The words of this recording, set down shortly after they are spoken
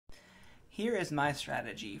Here is my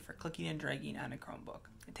strategy for clicking and dragging on a Chromebook.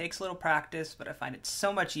 It takes a little practice, but I find it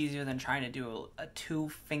so much easier than trying to do a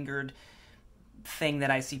two-fingered thing that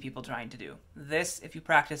I see people trying to do. This, if you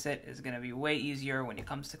practice it, is going to be way easier when it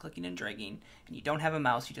comes to clicking and dragging, and you don't have a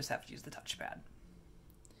mouse, you just have to use the touchpad.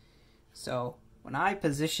 So when I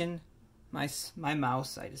position my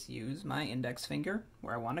mouse, I just use my index finger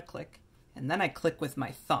where I want to click, and then I click with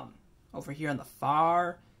my thumb over here on the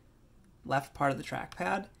far left part of the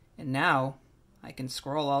trackpad, and now I can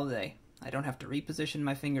scroll all day. I don't have to reposition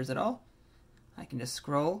my fingers at all. I can just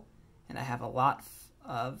scroll, and I have a lot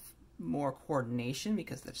of more coordination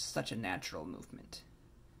because that's such a natural movement.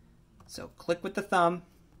 So click with the thumb,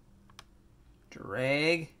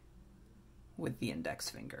 drag with the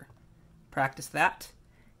index finger. Practice that,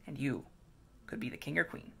 and you could be the king or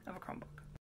queen of a Chromebook.